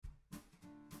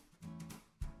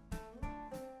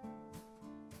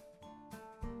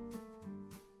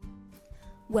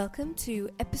Welcome to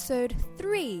episode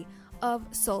 3 of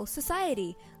Soul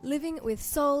Society, Living with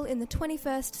Soul in the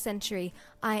 21st Century.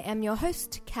 I am your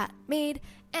host, Kat Mead,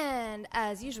 and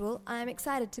as usual, I'm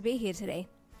excited to be here today.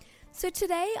 So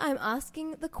today I'm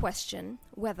asking the question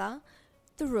whether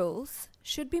the rules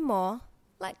should be more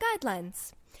like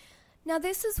guidelines. Now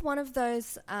this is one of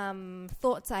those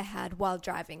thoughts I had while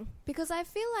driving, because I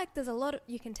feel like there's a lot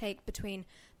you can take between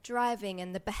driving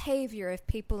and the behavior of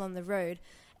people on the road,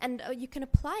 and you can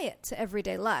apply it to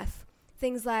everyday life.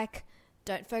 Things like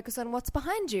don't focus on what's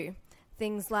behind you.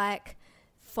 Things like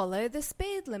follow the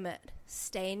speed limit.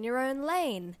 Stay in your own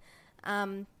lane.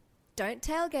 Don't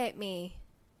tailgate me.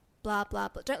 Blah, blah,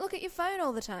 blah. Don't look at your phone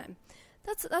all the time.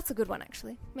 That's a good one,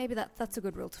 actually. Maybe that's a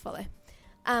good rule to follow.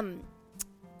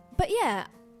 But yeah,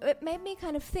 it made me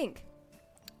kind of think,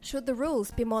 should the rules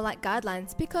be more like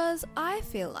guidelines? Because I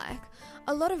feel like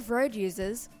a lot of road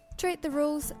users treat the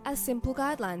rules as simple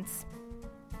guidelines.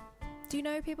 Do you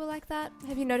know people like that?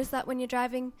 Have you noticed that when you're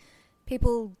driving?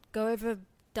 People go over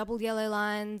double yellow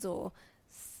lines or,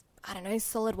 I don't know,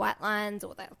 solid white lines,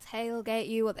 or they'll tailgate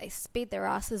you, or they speed their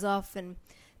asses off, and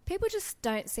people just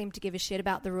don't seem to give a shit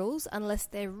about the rules unless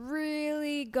they're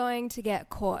really going to get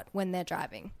caught when they're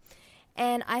driving.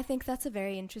 And I think that's a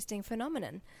very interesting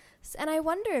phenomenon. And I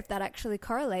wonder if that actually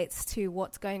correlates to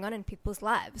what's going on in people's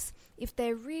lives. If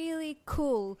they're really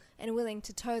cool and willing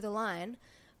to toe the line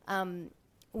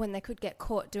when they could get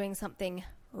caught doing something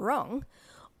wrong,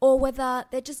 or whether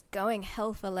they're just going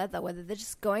hell for leather, whether they're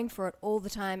just going for it all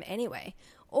the time anyway,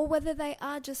 or whether they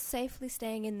are just safely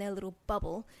staying in their little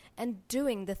bubble and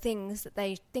doing the things that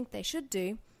they think they should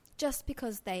do just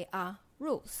because they are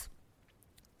rules.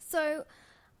 So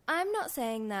I'm not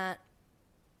saying that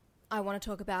I want to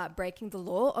talk about breaking the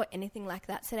law or anything like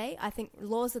that today. I think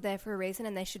laws are there for a reason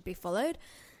and they should be followed.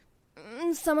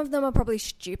 Some of them are probably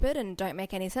stupid and don't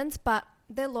make any sense, but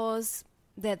they're laws,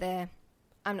 they're there.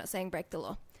 I'm not saying break the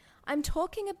law. I'm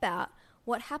talking about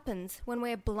what happens when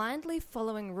we're blindly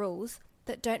following rules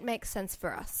that don't make sense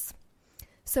for us.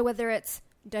 So whether it's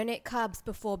don't eat carbs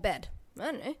before bed,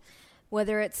 I don't know.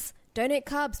 Whether it's don't eat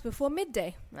carbs before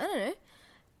midday, I don't know.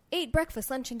 Eat breakfast,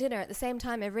 lunch and dinner at the same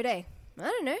time every day, I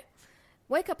don't know.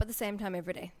 Wake up at the same time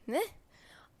every day.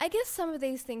 I guess some of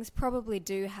these things probably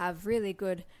do have really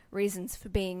good reasons for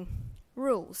being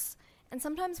rules. And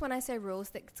sometimes when I say rules,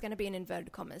 it's going to be in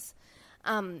inverted commas.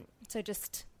 So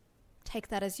just take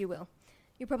that as you will.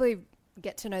 You probably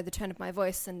get to know the tone of my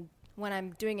voice, and when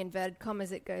I'm doing inverted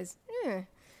commas, it goes,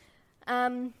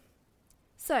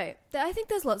 So I think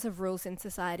there's lots of rules in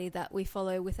society that we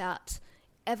follow without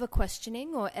ever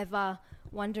questioning or ever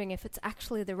wondering if it's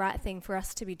actually the right thing for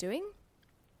us to be doing.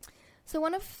 So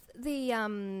one of the,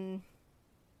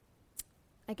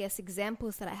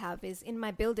 examples that I have is in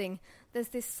my building, there's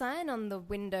this sign on the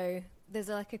window. There's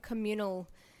a communal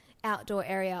outdoor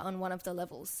area on one of the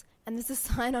levels. And there's a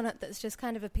sign on it that's just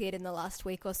kind of appeared in the last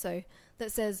week or so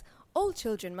that says, all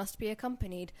children must be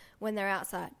accompanied when they're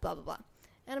outside, blah, blah, blah.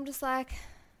 And I'm just like,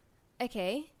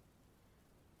 okay,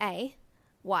 A,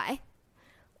 why?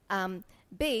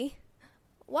 B,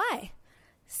 why?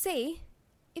 C,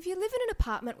 if you live in an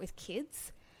apartment with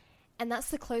kids and that's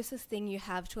the closest thing you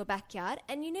have to a backyard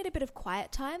and you need a bit of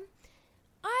quiet time,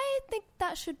 I think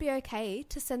that should be okay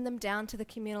to send them down to the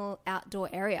communal outdoor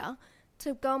area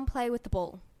to go and play with the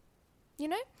ball. You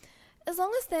know? As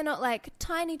long as they're not like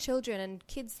tiny children and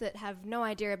kids that have no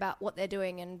idea about what they're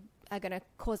doing and are going to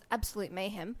cause absolute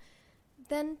mayhem,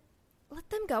 then let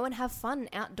them go and have fun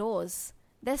outdoors.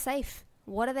 They're safe.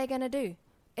 What are they going to do?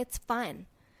 It's fine.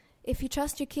 If you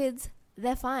trust your kids,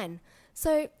 they're fine.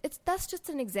 So that's just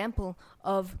an example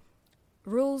of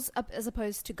rules as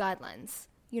opposed to guidelines.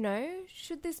 You know,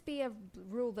 should this be a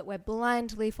rule that we're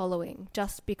blindly following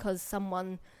just because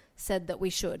someone said that we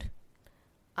should?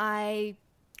 I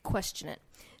question it.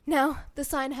 Now, the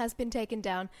sign has been taken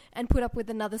down and put up with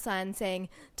another sign saying,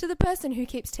 to the person who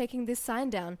keeps taking this sign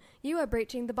down, you are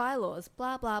breaching the bylaws,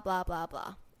 blah, blah, blah, blah,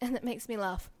 blah. And that makes me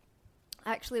laugh.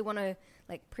 I actually want to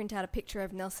print out a picture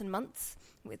of Nelson Muntz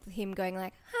with him going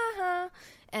like, ha ha,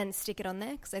 and stick it on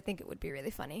there because I think it would be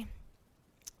really funny.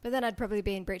 But then I'd probably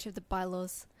be in breach of the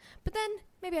bylaws. But then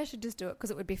maybe I should just do it because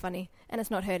it would be funny and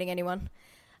it's not hurting anyone.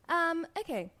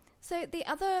 Okay, so the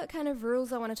other kind of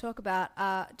rules I want to talk about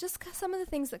are just some of the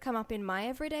things that come up in my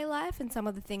everyday life and some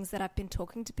of the things that I've been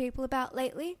talking to people about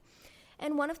lately.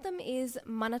 And one of them is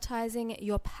monetizing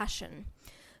your passion.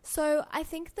 So I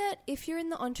think that if you're in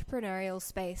the entrepreneurial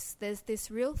space, there's this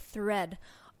real thread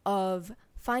of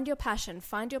find your passion,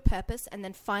 find your purpose, and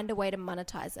then find a way to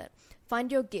monetize it.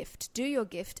 Find your gift, do your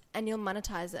gift, and you'll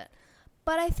monetize it.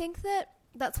 But I think that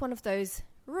that's one of those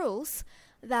rules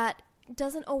that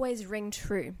doesn't always ring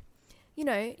true. You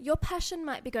know, your passion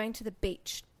might be going to the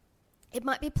beach. It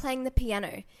might be playing the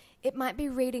piano. It might be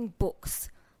reading books.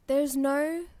 There's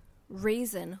no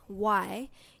reason why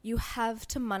you have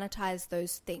to monetize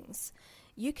those things.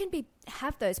 You can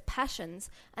have those passions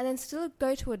and then still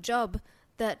go to a job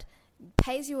that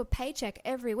pays you a paycheck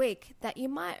every week that you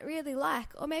might really like,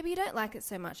 or maybe you don't like it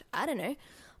so much. I don't know.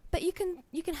 But you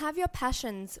can have your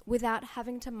passions without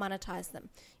having to monetize them.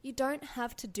 You don't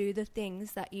have to do the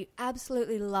things that you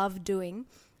absolutely love doing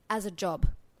as a job.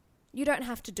 You don't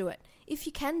have to do it. If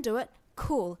you can do it,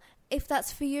 cool. If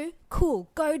that's for you, cool.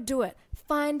 Go do it.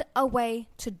 Find a way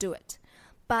to do it.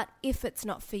 But if it's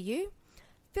not for you,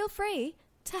 feel free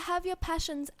to have your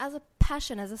passions as a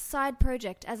passion, as a side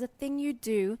project, as a thing you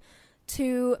do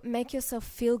to make yourself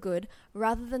feel good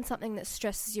rather than something that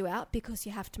stresses you out because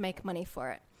you have to make money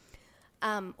for it.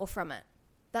 Or from it.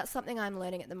 That's something I'm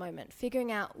learning at the moment.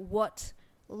 Figuring out what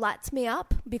lights me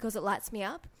up because it lights me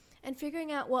up, and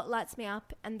figuring out what lights me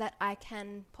up and that I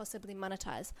can possibly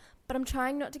monetize. But I'm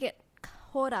trying not to get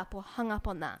caught up or hung up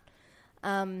on that.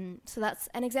 So that's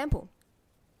an example.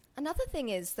 Another thing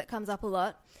is that comes up a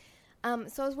lot.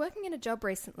 So I was working in a job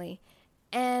recently,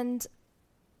 and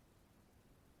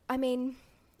I mean,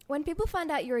 when people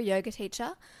find out you're a yoga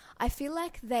teacher, I feel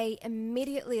like they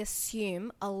immediately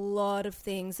assume a lot of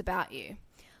things about you.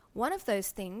 One of those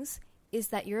things is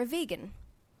that you're a vegan.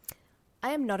 I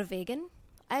am not a vegan.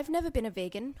 I have never been a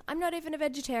vegan. I'm not even a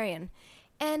vegetarian.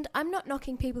 And I'm not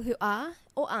knocking people who are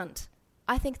or aren't.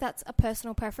 I think that's a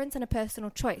personal preference and a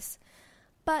personal choice.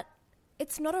 But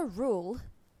it's not a rule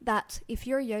that if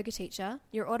you're a yoga teacher,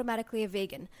 you're automatically a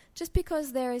vegan. Just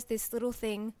because there is this little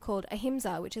thing called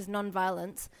ahimsa, which is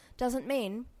non-violence, doesn't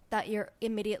mean that you're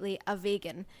immediately a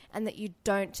vegan and that you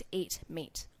don't eat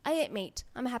meat. I eat meat.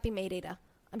 I'm a happy meat eater.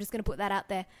 I'm just going to put that out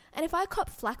there. And if I cop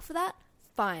flack for that,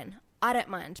 fine. I don't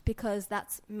mind because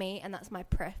that's me and that's my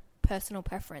personal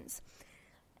preference.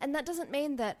 And that doesn't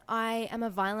mean that I am a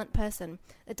violent person.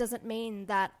 It doesn't mean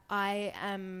that I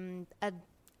am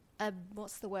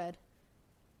what's the word?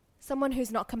 Someone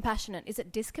who's not compassionate. Is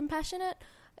it discompassionate?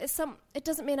 It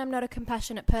doesn't mean I'm not a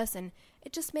compassionate person.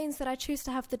 It just means that I choose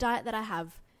to have the diet that I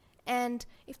have. And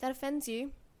if that offends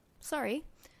you, sorry,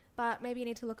 but maybe you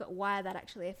need to look at why that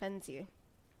actually offends you.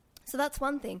 So that's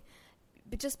one thing.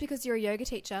 But just because you're a yoga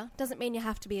teacher doesn't mean you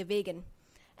have to be a vegan.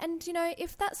 And, you know,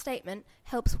 if that statement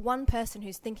helps one person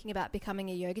who's thinking about becoming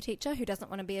a yoga teacher who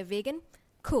doesn't want to be a vegan,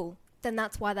 cool. Then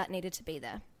that's why that needed to be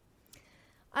there.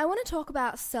 I want to talk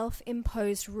about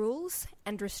self-imposed rules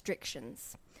and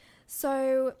restrictions.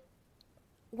 So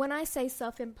when I say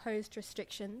self-imposed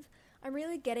restrictions, I'm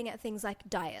really getting at things like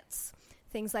diets,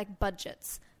 things like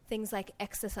budgets, things like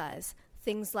exercise,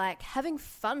 things like having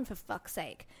fun, for fuck's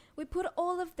sake. We put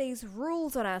all of these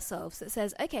rules on ourselves that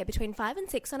says, okay, between 5 and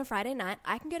 6 on a Friday night,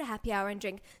 I can go to happy hour and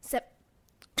drink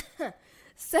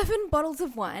 7 bottles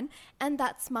of wine, and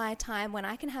that's my time when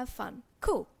I can have fun.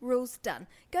 Cool, rules done.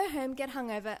 Go home, get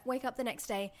hungover, wake up the next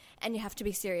day, and you have to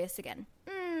be serious again.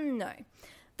 No.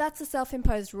 That's a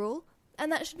self-imposed rule,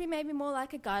 and that should be maybe more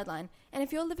like a guideline. And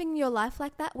if you're living your life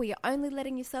like that, where you're only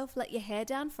letting yourself let your hair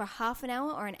down for half an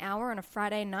hour or an hour on a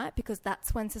Friday night because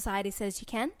that's when society says you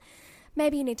can,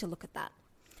 maybe you need to look at that.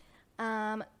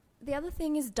 The other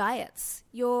thing is diets.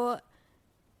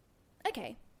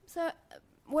 Okay, so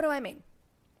what do I mean?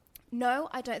 No,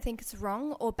 I don't think it's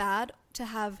wrong or bad to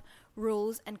have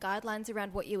rules and guidelines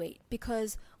around what you eat,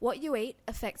 because what you eat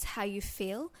affects how you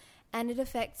feel and it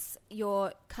affects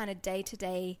your kind of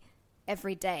day-to-day,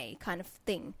 everyday kind of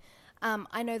thing.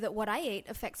 I know that what I eat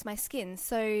affects my skin,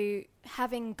 so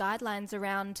having guidelines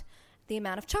around the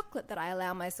amount of chocolate that I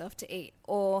allow myself to eat,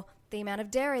 or the amount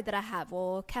of dairy that I have,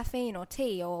 or caffeine or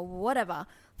tea or whatever,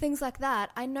 things like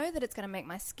that, I know that it's going to make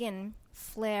my skin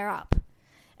flare up.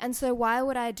 And so why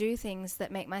would I do things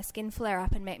that make my skin flare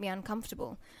up and make me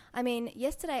uncomfortable? I mean,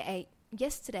 yesterday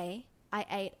I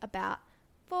ate about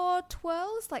 4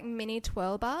 twirls, like mini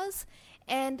twirl bars,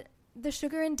 and the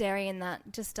sugar and dairy in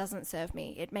that just doesn't serve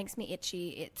me. It makes me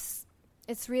itchy.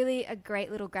 It's really a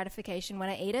great little gratification when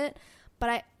I eat it, but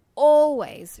I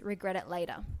always regret it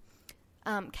later.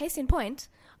 Case in point,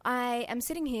 I am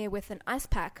sitting here with an ice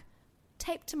pack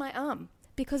taped to my arm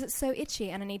because it's so itchy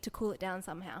and I need to cool it down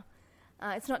somehow.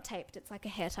 It's not taped, it's like a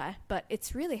hair tie, but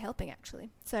it's really helping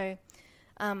actually. So,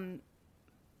 I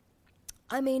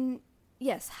mean,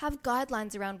 yes, have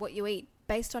guidelines around what you eat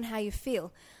based on how you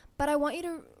feel. But I want you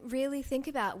to really think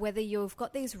about whether you've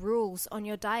got these rules on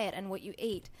your diet and what you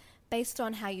eat based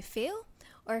on how you feel,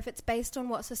 or if it's based on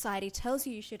what society tells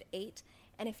you should eat,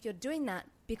 and if you're doing that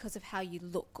because of how you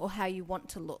look or how you want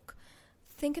to look.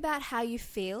 Think about how you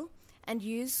feel and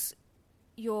use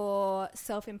your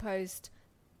self-imposed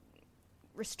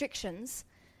restrictions,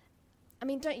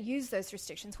 don't use those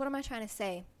restrictions. What am I trying to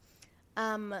say?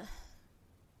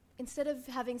 Instead of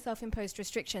having self-imposed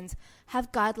restrictions,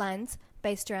 have guidelines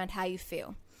based around how you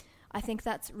feel. I think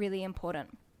that's really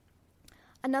important.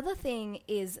 Another thing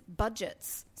is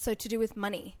budgets, so to do with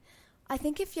money. I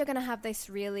think if you're going to have this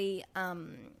really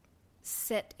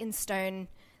set in stone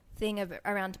thing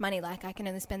around money, like I can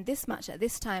only spend this much at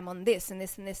this time on this and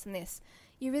this and this and this,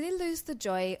 you really lose the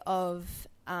joy of,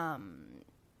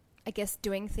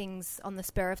 doing things on the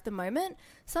spur of the moment.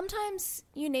 Sometimes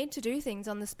you need to do things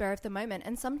on the spur of the moment,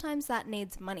 and sometimes that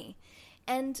needs money.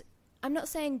 And I'm not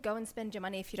saying go and spend your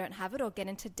money if you don't have it or get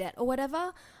into debt or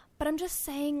whatever, but I'm just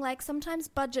saying sometimes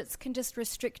budgets can just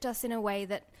restrict us in a way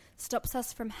that stops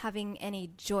us from having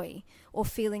any joy or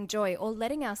feeling joy or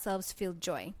letting ourselves feel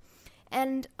joy.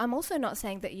 And I'm also not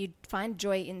saying that you find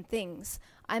joy in things.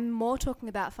 I'm more talking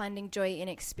about finding joy in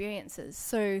experiences.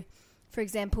 So, for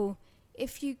example,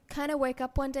 if you kind of wake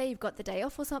up one day, you've got the day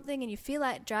off or something, and you feel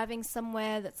like driving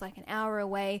somewhere that's like an hour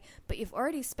away, but you've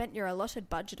already spent your allotted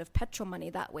budget of petrol money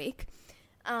that week,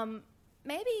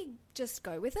 maybe just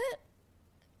go with it.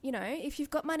 If you've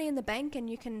got money in the bank and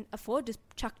you can afford to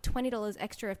chuck $20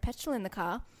 extra of petrol in the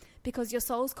car because your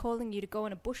soul's calling you to go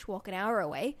on a bushwalk an hour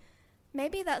away,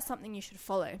 maybe that's something you should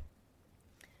follow.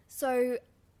 So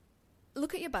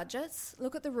look at your budgets,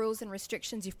 look at the rules and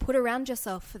restrictions you've put around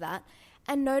yourself for that,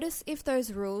 and notice if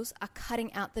those rules are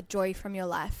cutting out the joy from your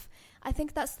life. I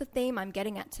think that's the theme I'm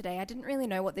getting at today. I didn't really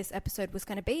know what this episode was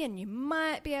going to be, and you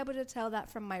might be able to tell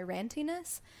that from my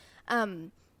rantiness.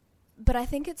 But I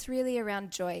think it's really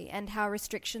around joy and how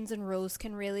restrictions and rules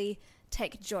can really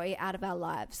take joy out of our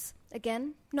lives.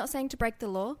 Again, not saying to break the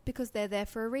law, because they're there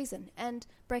for a reason, and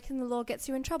breaking the law gets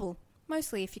you in trouble,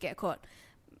 mostly if you get caught.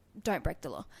 Don't break the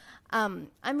law.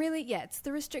 It's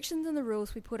the restrictions and the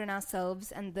rules we put on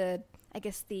ourselves and the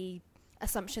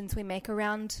assumptions we make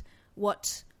around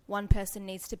what one person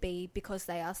needs to be because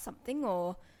they are something,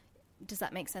 or does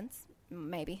that make sense?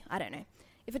 Maybe. I don't know.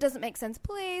 If it doesn't make sense,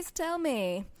 please tell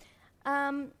me.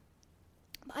 I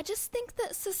just think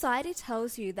that society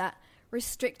tells you that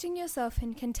restricting yourself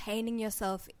and containing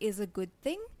yourself is a good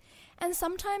thing, and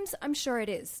sometimes I'm sure it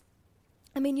is.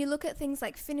 You look at things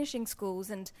like finishing schools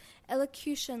and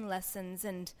elocution lessons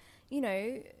and,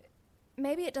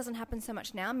 maybe it doesn't happen so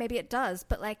much now, maybe it does,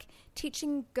 but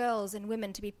teaching girls and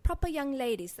women to be proper young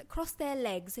ladies that cross their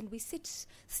legs and we sit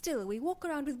still, we walk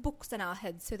around with books on our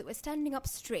heads so that we're standing up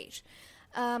straight.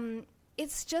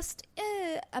 It's just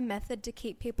a method to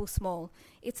keep people small.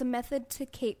 It's a method to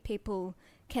keep people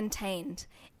contained.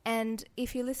 And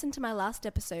if you listen to my last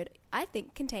episode, I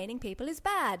think containing people is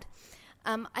bad.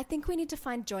 I think we need to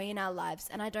find joy in our lives,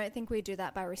 and I don't think we do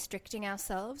that by restricting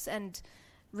ourselves and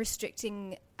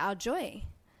restricting our joy.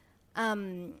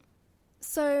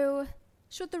 So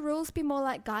should the rules be more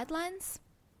like guidelines?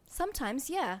 Sometimes,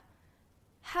 yeah.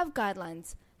 Have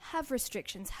guidelines, have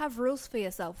restrictions, have rules for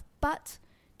yourself, but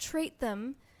treat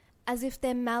them as if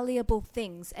they're malleable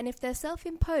things. And if they're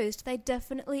self-imposed, they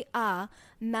definitely are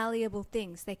malleable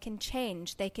things. They can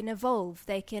change, they can evolve,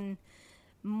 they can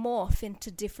morph into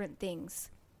different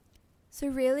things. So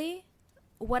really,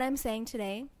 what I'm saying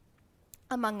today,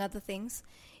 among other things,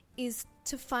 is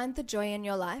to find the joy in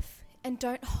your life and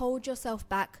don't hold yourself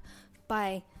back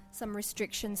by some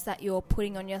restrictions that you're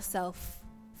putting on yourself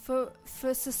for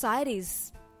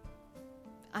society's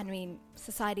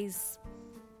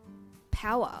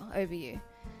power over you.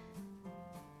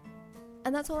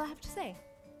 And that's all I have to say.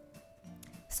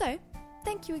 So,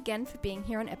 thank you again for being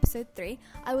here on episode 3.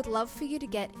 I would love for you to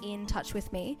get in touch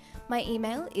with me. My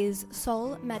email is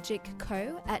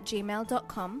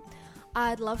soulmagicco@gmail.com.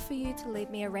 I'd love for you to leave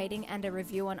me a rating and a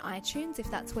review on iTunes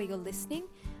if that's where you're listening.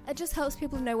 It just helps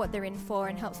people know what they're in for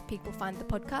and helps people find the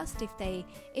podcast.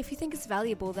 If you think it's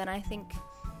valuable, then I think,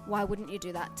 why wouldn't you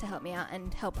do that to help me out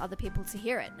and help other people to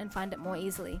hear it and find it more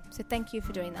easily? So thank you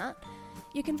for doing that.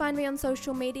 You can find me on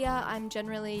social media. I'm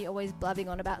generally always blabbing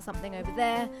on about something over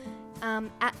there,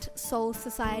 at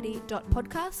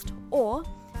soulsociety.podcast or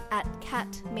at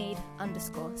catmead_,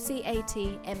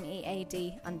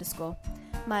 CATMEAD_.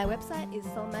 My website is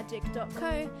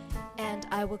soulmagic.co, and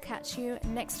I will catch you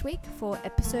next week for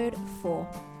episode 4.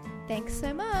 Thanks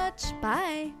so much.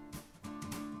 Bye.